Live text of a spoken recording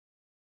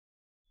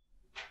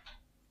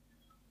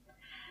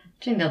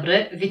Dzień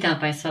dobry, witam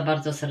Państwa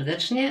bardzo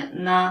serdecznie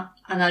na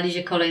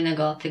analizie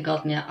kolejnego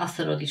tygodnia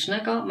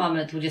astrologicznego.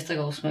 Mamy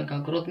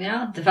 28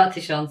 grudnia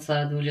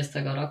 2020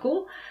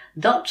 roku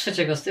do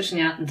 3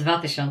 stycznia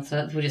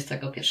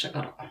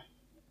 2021 roku.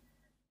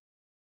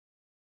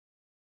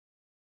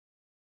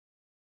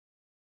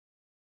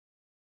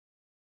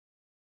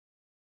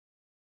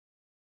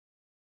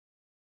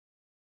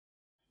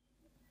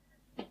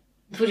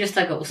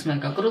 Dwudziestego 8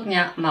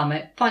 grudnia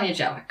mamy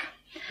poniedziałek.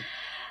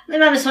 No i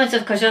mamy Słońce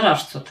w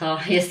Koziorożcu, to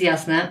jest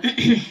jasne.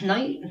 No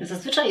i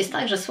zazwyczaj jest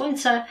tak, że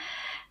Słońce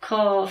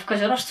w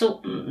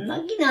Koziorożcu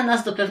nagina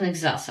nas do pewnych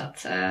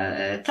zasad.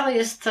 To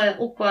jest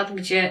układ,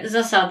 gdzie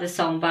zasady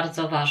są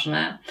bardzo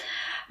ważne.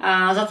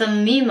 A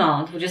zatem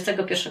mimo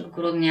 21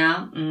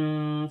 grudnia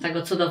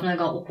tego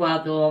cudownego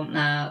układu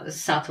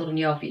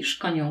Saturn-Jowisz,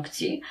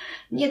 koniunkcji,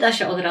 nie da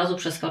się od razu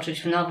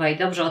przeskoczyć w nowe i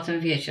dobrze o tym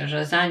wiecie,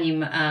 że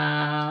zanim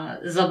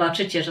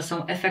zobaczycie, że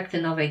są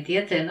efekty nowej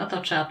diety, no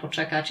to trzeba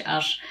poczekać,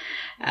 aż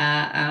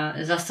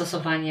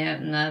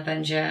zastosowanie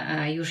będzie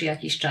już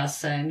jakiś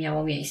czas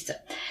miało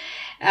miejsce.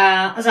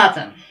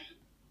 Zatem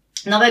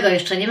nowego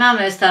jeszcze nie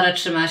mamy, stare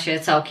trzyma się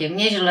całkiem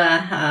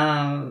nieźle,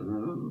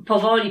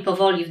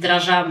 powoli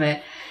wdrażamy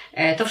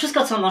to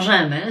wszystko, co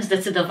możemy,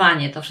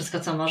 zdecydowanie to wszystko,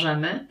 co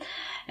możemy,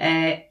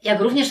 jak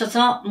również to,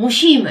 co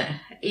musimy.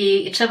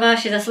 I trzeba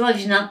się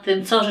zastanowić nad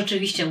tym, co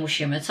rzeczywiście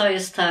musimy, co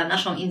jest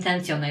naszą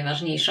intencją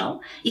najważniejszą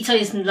i co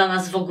jest dla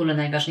nas w ogóle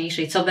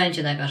najważniejsze i co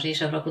będzie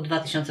najważniejsze w roku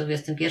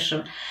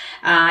 2021,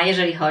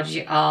 jeżeli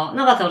chodzi o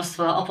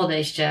nowatorstwo, o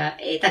podejście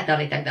i tak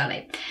dalej, i tak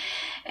dalej.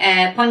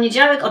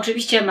 Poniedziałek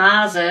oczywiście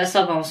ma ze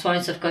sobą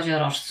Słońce w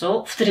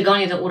Koziorożcu w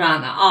trygonie do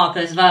Urana.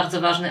 To jest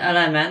bardzo ważny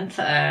element,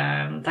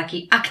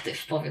 taki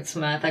aktyw,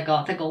 powiedzmy,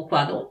 tego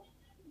układu.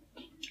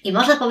 I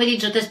można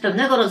powiedzieć, że to jest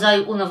pewnego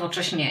rodzaju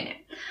unowocześnienie.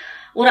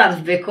 Uran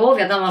w byku,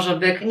 wiadomo, że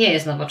byk nie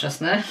jest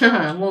nowoczesny,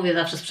 mówię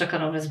zawsze z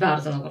przekoną, że jest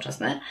bardzo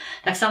nowoczesny,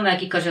 tak samo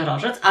jak i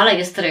koziorożec, ale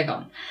jest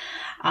trygon.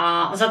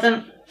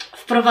 Zatem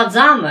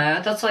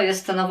wprowadzamy to, co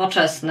jest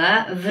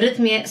nowoczesne w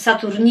rytmie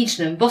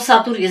saturnicznym, bo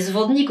Saturn jest w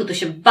wodniku, tu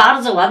się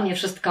bardzo ładnie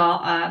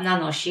wszystko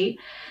nanosi,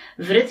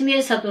 w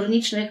rytmie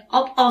saturnicznych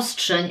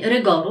obostrzeń,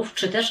 rygorów,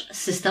 czy też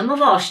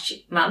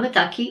systemowości. Mamy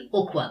taki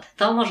układ,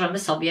 to możemy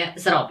sobie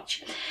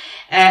zrobić.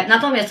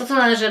 Natomiast to, co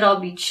należy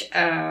robić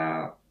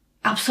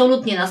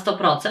absolutnie na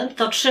 100%,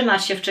 to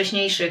trzymać się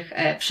wcześniejszych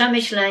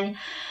przemyśleń,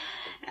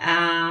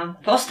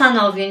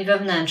 postanowień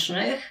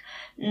wewnętrznych,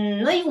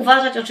 no i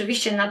uważać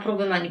oczywiście na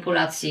próby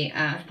manipulacji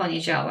w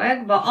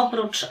poniedziałek, bo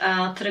oprócz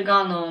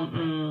trygonu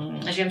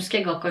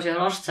ziemskiego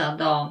koziorożca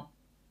do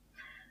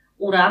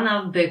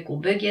Urana w byku,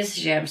 byk jest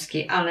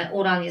ziemski, ale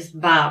Uran jest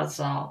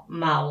bardzo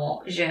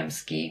mało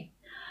ziemski,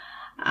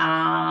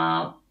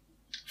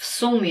 w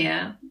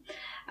sumie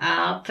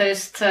to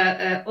jest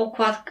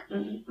układ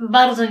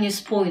bardzo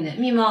niespójny,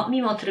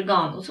 mimo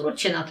trygonu.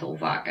 Zwróćcie na to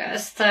uwagę.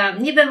 Jest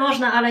niby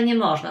można, ale nie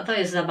można. To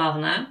jest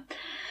zabawne.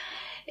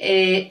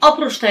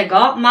 Oprócz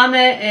tego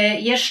mamy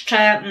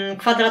jeszcze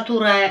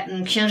kwadraturę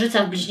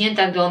Księżyca w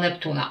bliźniętach do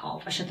Neptuna.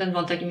 Właśnie ten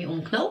wątek mi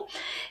umknął.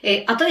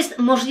 A to jest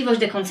możliwość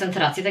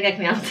dekoncentracji, tak jak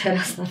miałam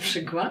teraz na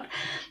przykład.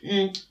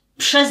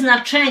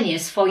 Przeznaczenie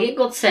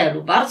swojego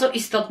celu, bardzo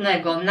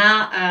istotnego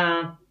na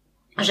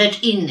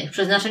rzecz innych,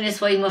 przeznaczenie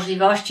swoich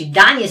możliwości,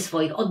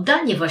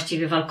 oddanie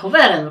właściwie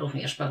walkowerem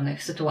również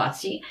pewnych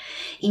sytuacji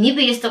i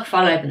niby jest to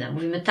chwalebne.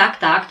 Mówimy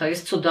tak, to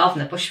jest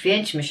cudowne,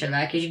 poświęćmy się dla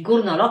jakiejś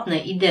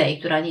górnolotnej idei,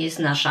 która nie jest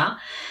nasza.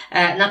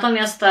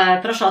 Natomiast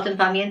proszę o tym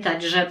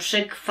pamiętać, że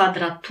przy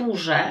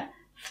kwadraturze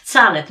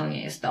wcale to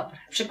nie jest dobre.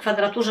 Przy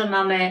kwadraturze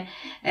mamy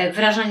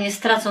wrażenie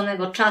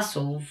straconego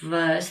czasu,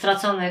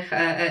 straconych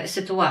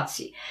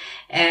sytuacji.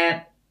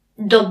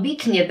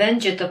 Dobitnie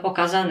będzie to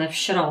pokazane w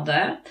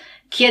środę,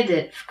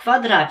 kiedy w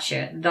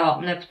kwadracie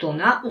do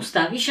Neptuna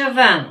ustawi się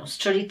Wenus,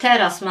 czyli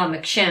teraz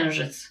mamy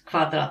Księżyc,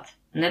 kwadrat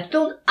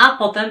Neptun, a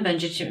potem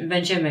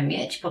będziemy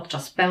mieć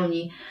podczas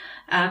pełni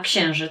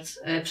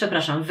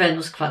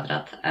Wenus,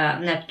 kwadrat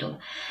Neptun.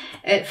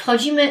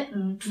 Wchodzimy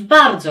w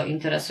bardzo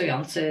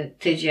interesujący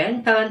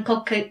tydzień, pełen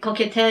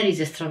kokieterii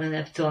ze strony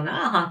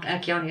Neptuna.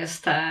 Jaki on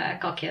jest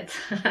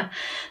kokiet.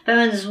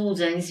 Pełen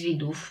złudzeń,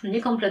 zwidów,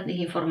 niekompletnych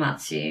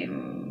informacji.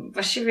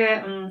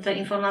 Właściwie te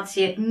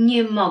informacje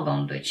nie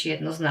mogą być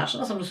jednoznaczne,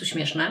 one są po prostu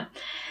śmieszne.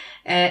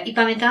 I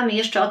pamiętamy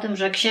jeszcze o tym,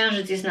 że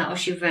Księżyc jest na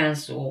osi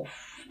Wensu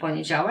w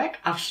poniedziałek,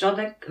 a w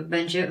środek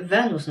będzie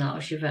Wenus na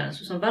osi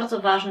Wensu. Są bardzo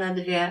ważne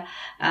dwie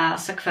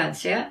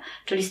sekwencje,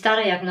 czyli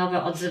stare jak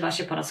nowe odzywa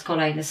się po raz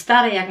kolejny.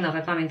 Stare jak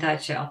nowe,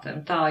 pamiętajcie o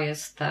tym, to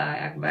jest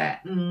jakby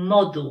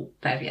moduł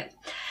pewien.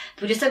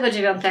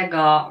 29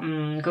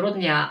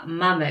 grudnia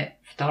mamy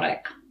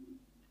wtorek.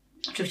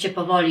 Oczywiście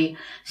powoli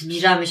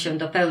zbliżamy się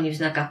do pełni w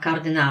znakach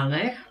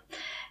kardynalnych.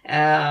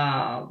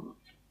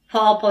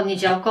 Po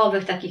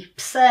poniedziałkowych takich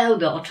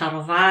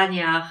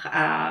pseudo-oczarowaniach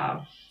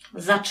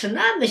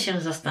zaczynamy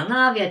się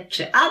zastanawiać,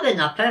 czy aby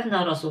na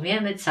pewno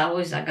rozumiemy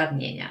całość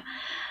zagadnienia.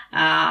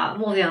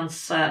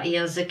 Mówiąc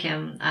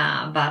językiem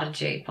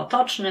bardziej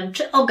potocznym,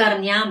 czy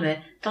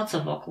ogarniamy to, co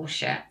wokół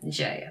się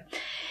dzieje.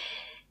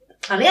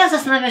 Ale ja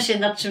zastanawiam się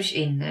nad czymś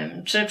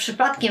innym. Czy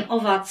przypadkiem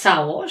owa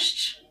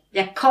całość,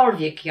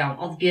 jakkolwiek ją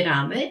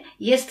odbieramy,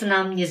 jest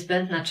nam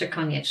niezbędna czy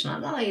konieczna?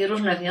 No i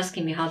różne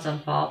wnioski mi chodzą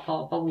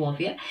po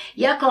głowie.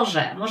 Jako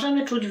że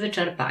możemy czuć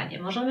wyczerpanie,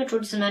 możemy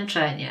czuć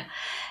zmęczenie,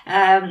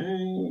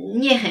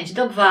 niechęć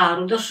do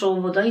gwaru, do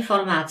szumu, do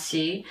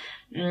informacji,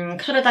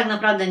 które tak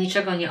naprawdę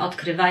niczego nie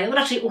odkrywają,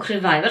 raczej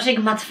ukrywają, raczej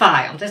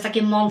gmatwają. To jest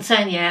takie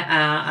mącenie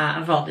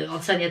wody,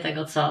 mącenie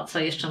tego, co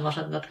jeszcze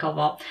można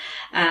dodatkowo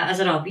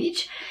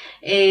zrobić.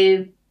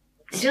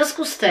 W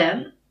związku z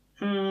tym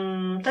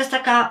to jest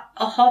taka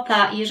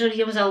ochota, jeżeli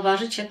ją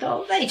zauważycie,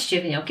 to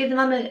wejdźcie w nią. Kiedy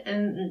mamy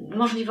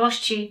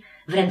możliwości,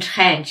 wręcz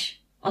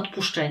chęć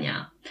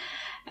odpuszczenia.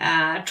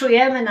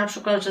 Czujemy na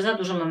przykład, że za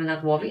dużo mamy na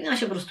głowie i nam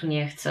się po prostu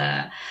nie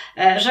chce,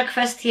 że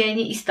kwestie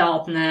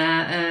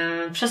nieistotne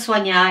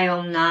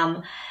przesłaniają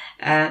nam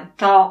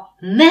to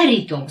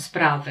meritum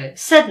sprawy,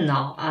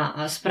 sedno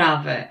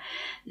sprawy,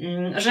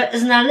 że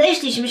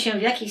znaleźliśmy się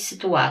w jakiejś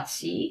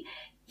sytuacji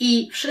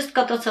i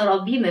wszystko to, co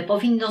robimy,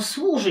 powinno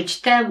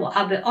służyć temu,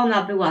 aby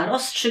ona była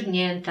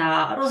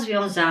rozstrzygnięta,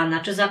 rozwiązana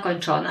czy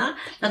zakończona,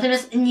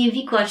 natomiast nie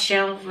wikłać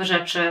się w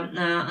rzeczy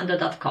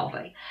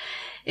dodatkowej.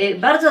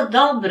 Bardzo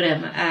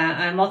dobrym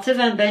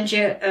motywem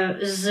będzie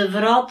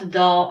zwrot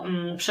do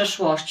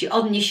przeszłości,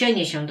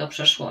 odniesienie się do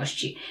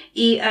przeszłości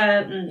i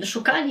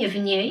szukanie w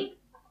niej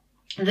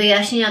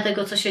wyjaśnienia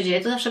tego, co się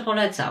dzieje. To zawsze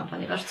polecam,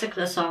 ponieważ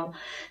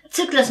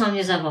cykle są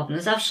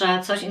niezawodne, zawsze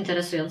coś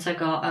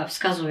interesującego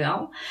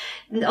wskazują.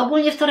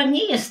 Ogólnie wtorek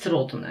nie jest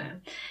trudny,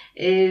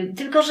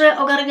 tylko że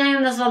ogarniają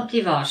nas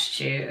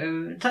wątpliwości.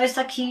 To jest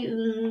taki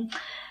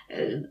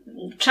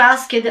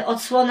czas, kiedy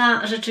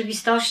odsłona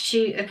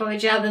rzeczywistości,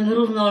 powiedziałabym,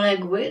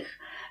 równoległych,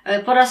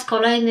 po raz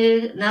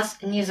kolejny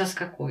nas nie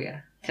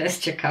zaskakuje. To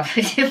jest ciekawe,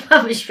 nie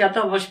mamy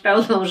świadomość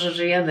pełną, że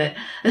żyjemy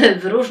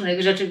w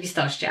różnych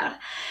rzeczywistościach.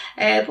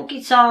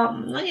 Póki co,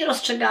 no nie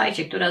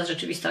rozstrzygajcie, która z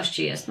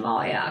rzeczywistości jest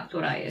moja, a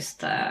która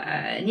jest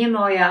nie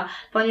moja,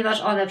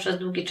 ponieważ one przez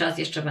długi czas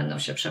jeszcze będą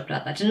się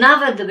przeplatać.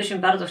 Nawet gdybyśmy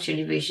bardzo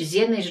chcieli wyjść z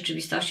jednej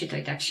rzeczywistości, to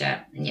i tak się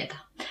nie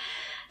da.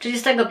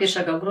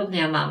 31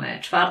 grudnia mamy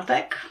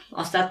czwartek,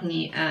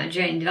 ostatni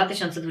dzień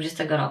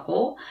 2020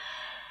 roku.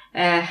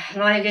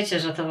 No i wiecie,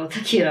 że to był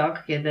taki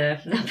rok, kiedy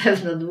na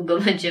pewno długo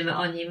będziemy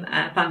o nim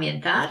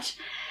pamiętać.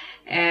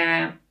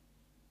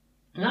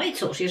 No i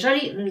cóż,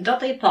 jeżeli do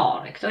tej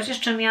pory ktoś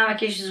jeszcze miał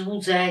jakieś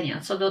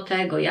złudzenia co do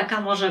tego,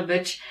 jaka może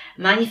być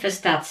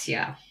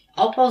manifestacja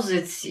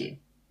opozycji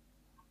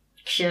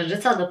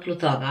Księżyca do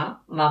Plutona,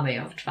 mamy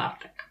ją w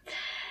czwartek,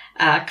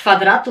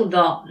 kwadratu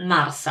do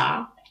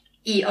Marsa,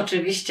 i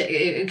oczywiście,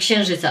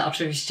 Księżyca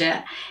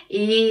oczywiście,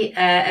 i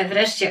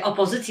wreszcie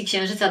opozycji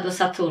Księżyca do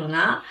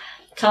Saturna,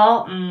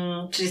 to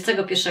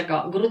 31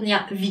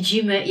 grudnia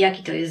widzimy,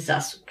 jaki to jest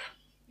zasób,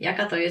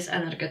 jaka to jest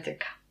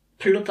energetyka.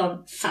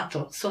 Pluton,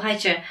 Saturn.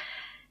 Słuchajcie,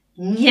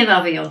 nie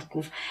ma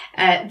wyjątków.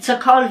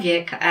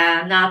 Cokolwiek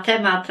na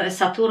temat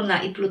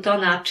Saturna i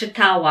Plutona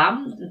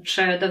czytałam,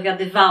 czy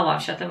dowiadywałam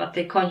się na temat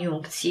tej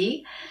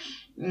koniunkcji,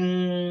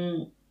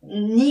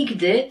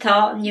 nigdy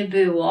to nie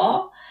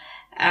było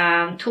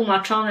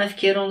tłumaczone w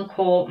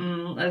kierunku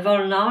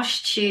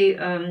wolności,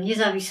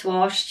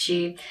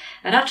 niezawisłości,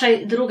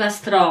 raczej druga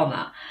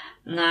strona.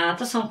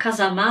 To są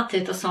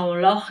kazamaty, to są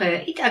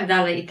lochy i tak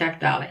dalej, i tak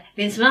dalej.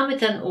 Więc mamy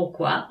ten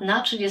układ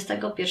na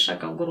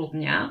 31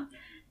 grudnia,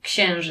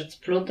 Księżyc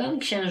Pluton,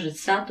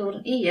 Księżyc Saturn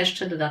i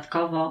jeszcze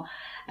dodatkowo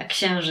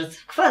Księżyc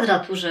w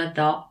kwadraturze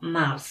do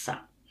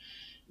Marsa.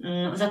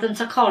 Zatem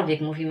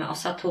cokolwiek mówimy o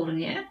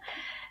Saturnie,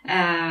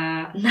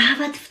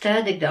 nawet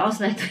wtedy, gdy on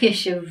znajduje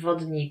się w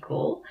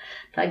wodniku,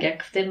 tak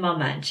jak w tym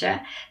momencie,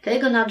 to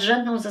jego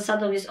nadrzędną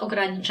zasadą jest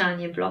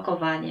ograniczanie,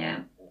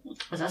 blokowanie,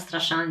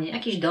 zastraszanie,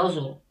 jakiś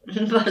dozór,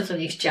 bardzo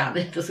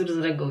niechciany, dozór z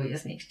reguły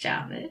jest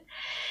niechciany.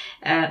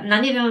 Na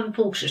niebie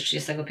półkrzyż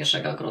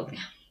 31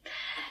 grudnia.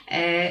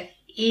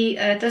 I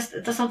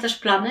to są też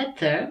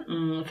planety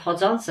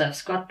wchodzące w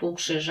skład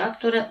półkrzyża,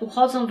 które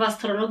uchodzą w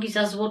astrologii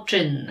za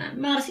złoczynne.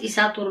 Mars i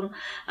Saturn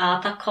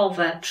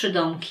takowe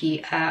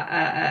przydomki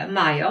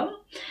mają.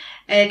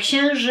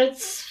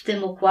 Księżyc w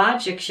tym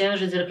układzie,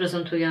 księżyc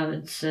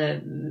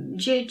reprezentujący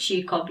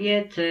dzieci,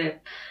 kobiety,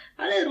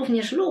 ale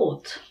również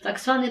lud, tak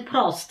zwany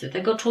prosty,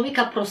 tego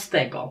człowieka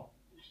prostego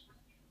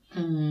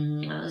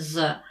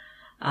z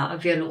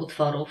wielu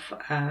utworów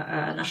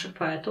naszych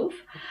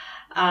poetów.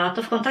 A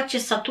to w kontakcie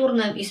z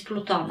Saturnem i z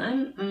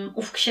Plutonem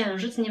ów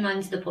księżyc nie ma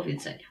nic do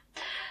powiedzenia.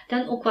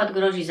 Ten układ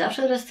grozi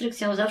zawsze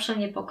restrykcją, zawsze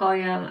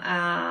niepokojem.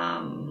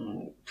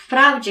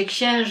 Wprawdzie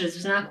księżyc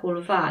w znaku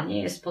lwa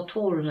nie jest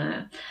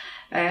potulny,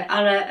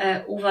 ale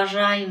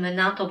uważajmy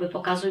na to, by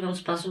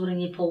pokazując pazury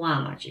nie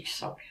połamać ich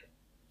sobie.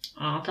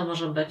 To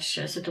może być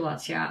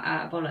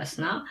sytuacja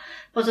bolesna.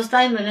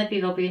 Pozostajmy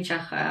lepiej w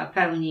objęciach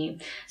pełni,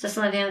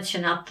 zastanawiając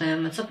się nad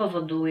tym, co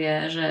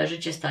powoduje, że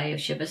życie staje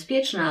się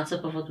bezpieczne, a co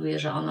powoduje,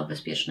 że ono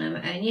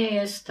bezpiecznym nie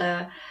jest.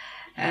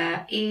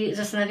 I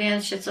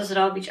zastanawiając się, co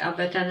zrobić,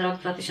 aby ten rok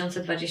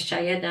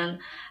 2021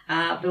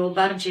 był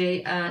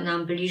bardziej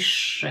nam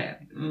bliższy.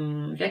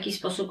 W jaki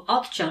sposób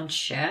odciąć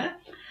się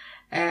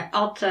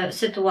od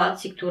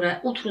sytuacji, które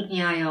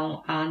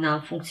utrudniają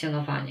nam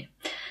funkcjonowanie.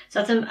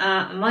 Zatem,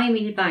 moi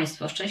mili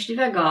Państwo,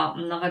 szczęśliwego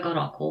nowego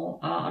roku,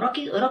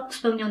 roku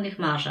spełnionych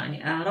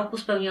marzeń, roku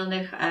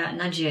spełnionych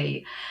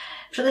nadziei.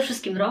 Przede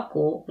wszystkim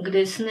roku,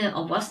 gdy sny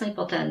o własnej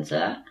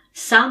potędze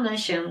same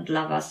się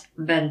dla Was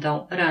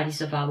będą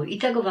realizowały i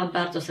tego Wam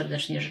bardzo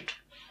serdecznie życzę.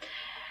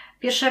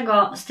 1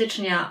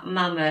 stycznia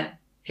mamy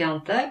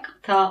piątek,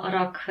 to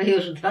rok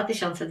już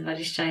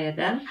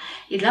 2021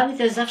 i dla mnie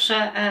to jest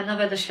zawsze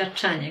nowe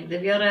doświadczenie, gdy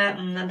biorę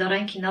do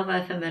ręki nowe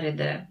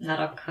efemerydy na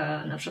rok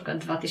na przykład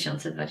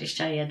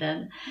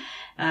 2021.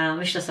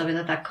 Myślę sobie,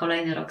 no tak,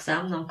 kolejny rok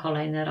za mną,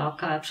 kolejny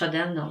rok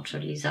przede mną,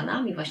 czyli za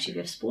nami,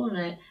 właściwie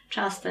wspólny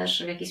czas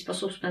też w jakiś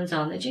sposób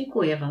spędzony.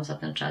 Dziękuję Wam za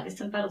ten czas,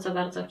 jestem bardzo,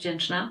 bardzo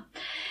wdzięczna.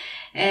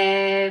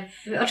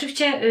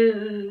 Oczywiście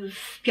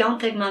w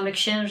piątek mamy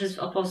Księżyc w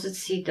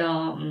opozycji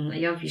do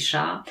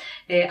Jowisza,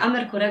 a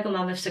Merkurego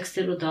mamy w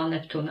sekstylu do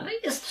Neptuna.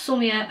 Jest w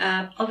sumie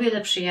o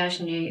wiele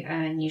przyjaźniej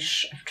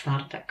niż w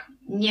czwartek.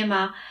 Nie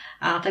ma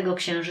tego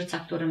Księżyca,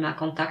 który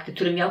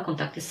miał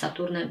kontakty z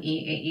Saturnem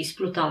i z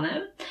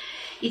Plutonem.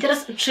 I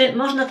teraz, czy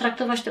można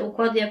traktować te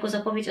układy jako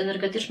zapowiedź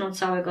energetyczną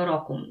całego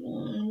roku?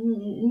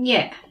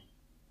 Nie.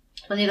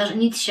 Ponieważ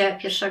nic się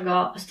 1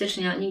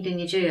 stycznia nigdy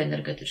nie dzieje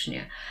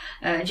energetycznie.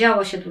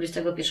 Działo się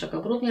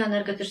 21 grudnia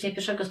energetycznie,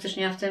 1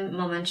 stycznia w tym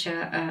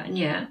momencie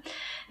nie.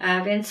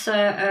 Więc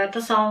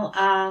to są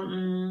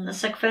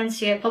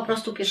sekwencje po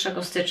prostu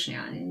 1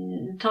 stycznia.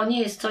 To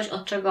nie jest coś,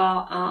 od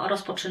czego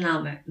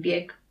rozpoczynamy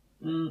bieg.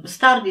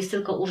 Start jest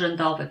tylko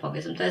urzędowy,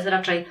 powiedzmy. To jest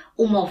raczej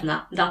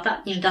umowna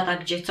data, niż data,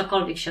 gdzie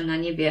cokolwiek się na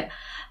niebie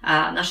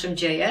naszym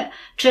dzieje.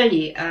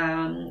 Czyli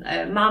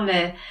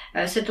mamy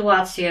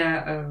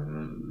sytuację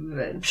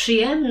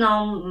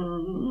przyjemną,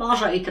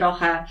 może i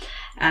trochę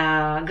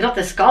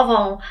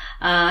groteskową,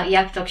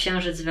 jak to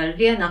Księżyc we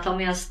Lwie,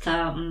 natomiast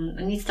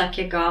nic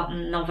takiego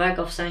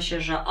nowego w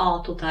sensie, że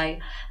tutaj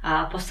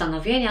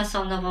postanowienia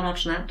są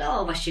noworoczne,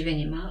 to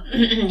właściwie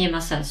nie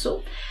ma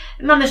sensu.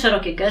 Mamy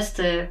szerokie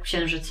gesty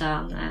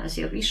Księżyca z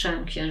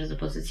Jowiszem, Księżyc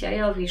opozycja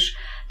Jowisz.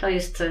 To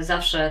jest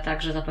zawsze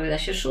tak, że zapowiada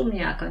się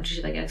szumnie, a kończy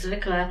się tak jak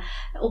zwykle.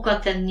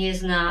 Układ ten nie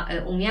zna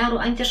umiaru,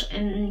 ani też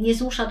nie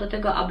zmusza do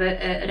tego, aby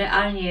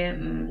realnie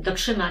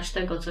dotrzymać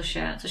tego,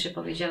 co się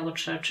powiedziało,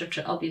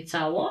 czy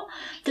obiecało.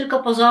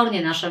 Tylko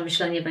pozornie nasze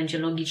myślenie będzie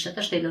logiczne,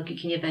 też tej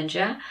logiki nie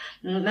będzie.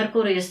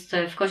 Merkury jest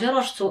w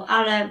koziorożcu,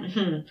 ale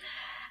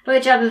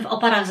powiedziałabym w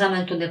oparach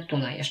zamętu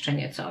Neptuna jeszcze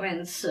nieco,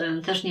 więc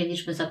też nie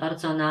liczmy za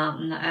bardzo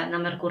na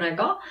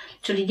Merkurego,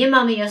 czyli nie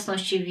mamy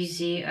jasności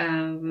wizji,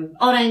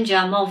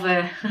 orędzia,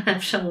 mowy,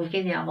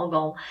 przemówienia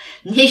mogą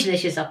nieźle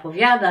się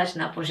zapowiadać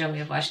na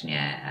poziomie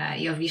właśnie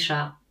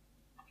Jowisza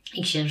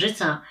i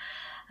Księżyca,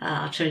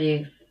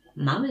 czyli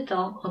mamy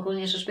to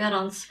ogólnie rzecz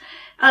biorąc,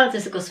 ale to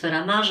jest tylko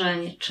sfera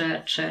marzeń,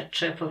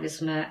 czy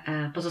powiedzmy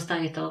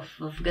pozostaje to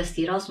w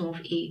gestii rozmów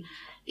i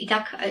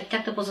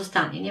tak to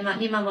pozostanie.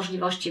 Nie ma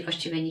możliwości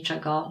właściwie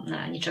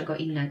niczego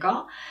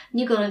innego.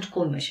 Nie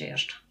gorączkujmy się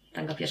jeszcze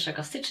tego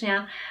 1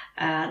 stycznia.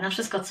 Na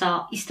wszystko,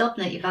 co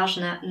istotne i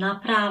ważne,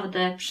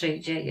 naprawdę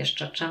przyjdzie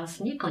jeszcze czas.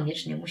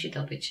 Niekoniecznie musi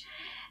to być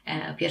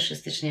 1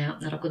 stycznia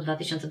roku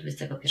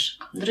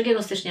 2021.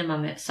 2 stycznia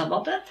mamy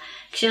sobotę,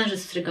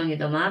 Księżyc w trygonie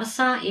do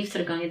Marsa i w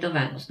trygonie do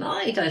Wenus.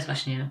 No i to jest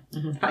właśnie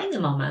fajny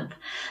moment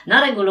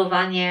na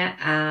regulowanie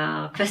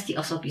kwestii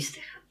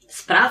osobistych.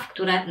 Spraw,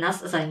 które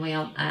nas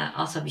zajmują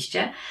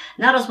osobiście,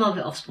 na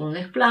rozmowy o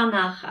wspólnych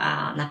planach,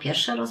 na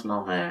pierwsze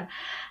rozmowy,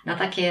 na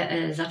takie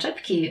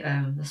zaczepki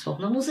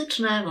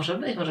słowno-muzyczne,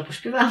 może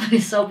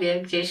pośpiewamy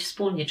sobie gdzieś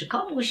wspólnie, czy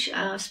komuś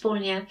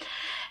wspólnie.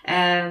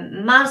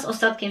 Mars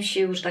ostatkiem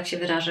sił, że tak się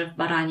wyrażę, w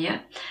Baranie,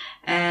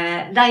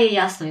 daje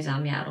jasność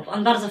zamiarów.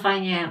 On bardzo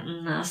fajnie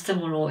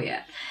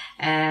stymuluje.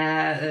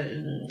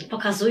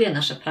 Pokazuje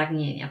nasze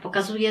pragnienia,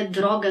 pokazuje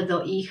drogę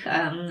do ich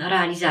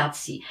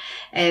realizacji.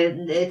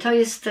 To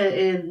jest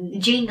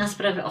dzień na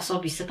sprawy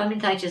osobiste.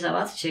 Pamiętajcie,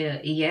 załatwcie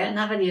je,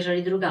 nawet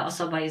jeżeli druga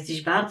osoba jest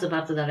gdzieś bardzo,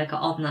 bardzo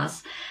daleko od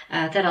nas.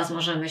 Teraz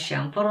możemy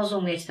się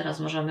porozumieć, teraz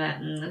możemy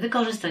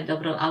wykorzystać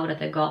dobrą aurę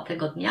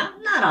tego dnia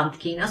na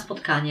randki, na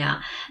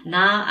spotkania,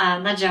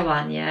 na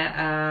działanie.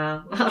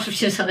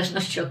 Oczywiście w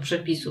zależności od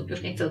przepisów,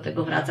 już nie chcę do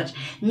tego wracać,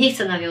 nie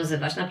chcę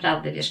nawiązywać,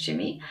 naprawdę, wierzcie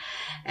mi.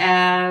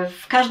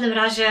 W każdym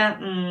razie,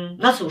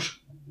 no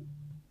cóż,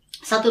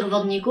 Saturn w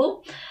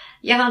Wodniku,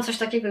 ja Wam coś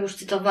takiego już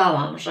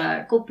cytowałam,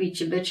 że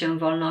kupić bycie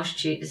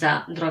wolności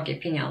za drogie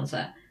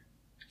pieniądze.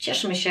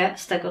 Cieszmy się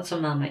z tego,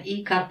 co mamy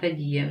i carpe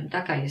diem,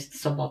 taka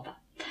jest sobota.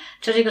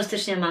 3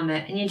 stycznia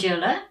mamy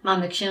niedzielę,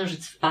 mamy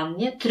Księżyc w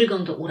Pannie,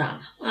 trygon do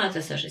Urana. Ale to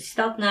jest też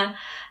istotne,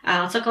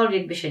 a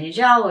cokolwiek by się nie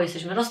działo,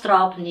 jesteśmy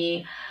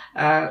roztropni,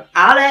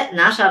 ale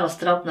nasza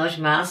roztropność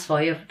ma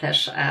swoje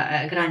też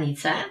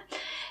granice.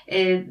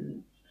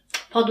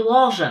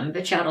 Podłożem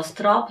bycia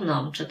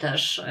roztropną, czy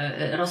też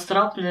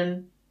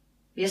roztropnym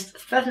jest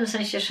w pewnym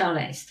sensie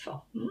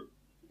szaleństwo.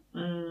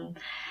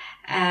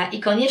 I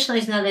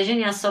konieczność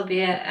znalezienia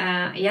sobie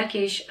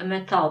jakiejś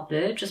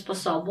metody, czy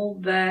sposobu,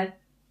 by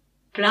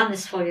plany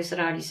swoje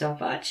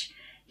zrealizować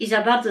i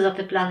za bardzo za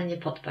te plany nie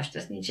podpaść, to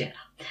jest niedziela.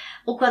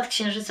 Układ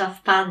Księżyca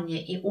w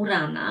Pannie i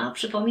Urana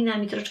przypomina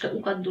mi troszeczkę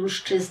układ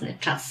Dulszczyzny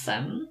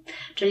czasem,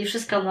 czyli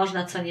wszystko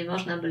można, co nie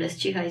można, byle jest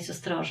cicha i jest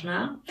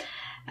ostrożna.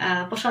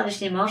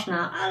 Poszaleć nie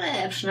można,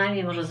 ale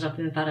przynajmniej może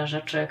zrobimy parę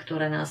rzeczy,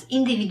 które nas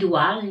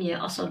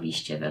indywidualnie,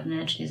 osobiście,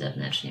 wewnętrznie,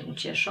 zewnętrznie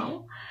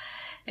ucieszą.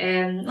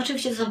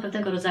 Oczywiście to są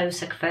pewnego rodzaju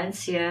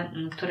sekwencje,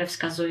 które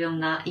wskazują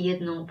na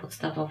jedną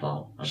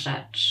podstawową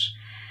rzecz.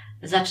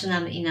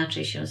 Zaczynamy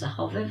inaczej się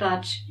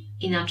zachowywać,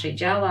 inaczej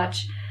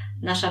działać.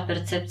 Nasza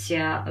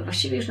percepcja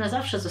właściwie już na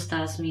zawsze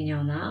została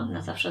zmieniona,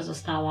 na zawsze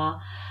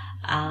została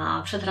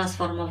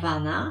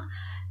przetransformowana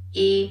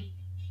i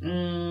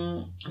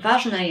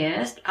ważne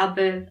jest,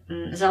 aby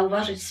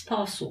zauważyć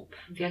sposób,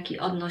 w jaki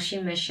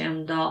odnosimy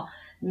się do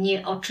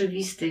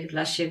nieoczywistych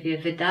dla siebie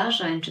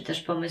wydarzeń, czy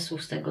też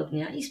pomysłów z tego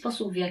dnia i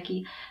sposób, w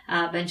jaki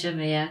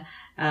będziemy je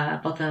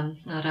potem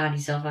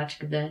realizować,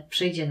 gdy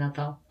przyjdzie na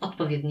to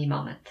odpowiedni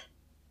moment.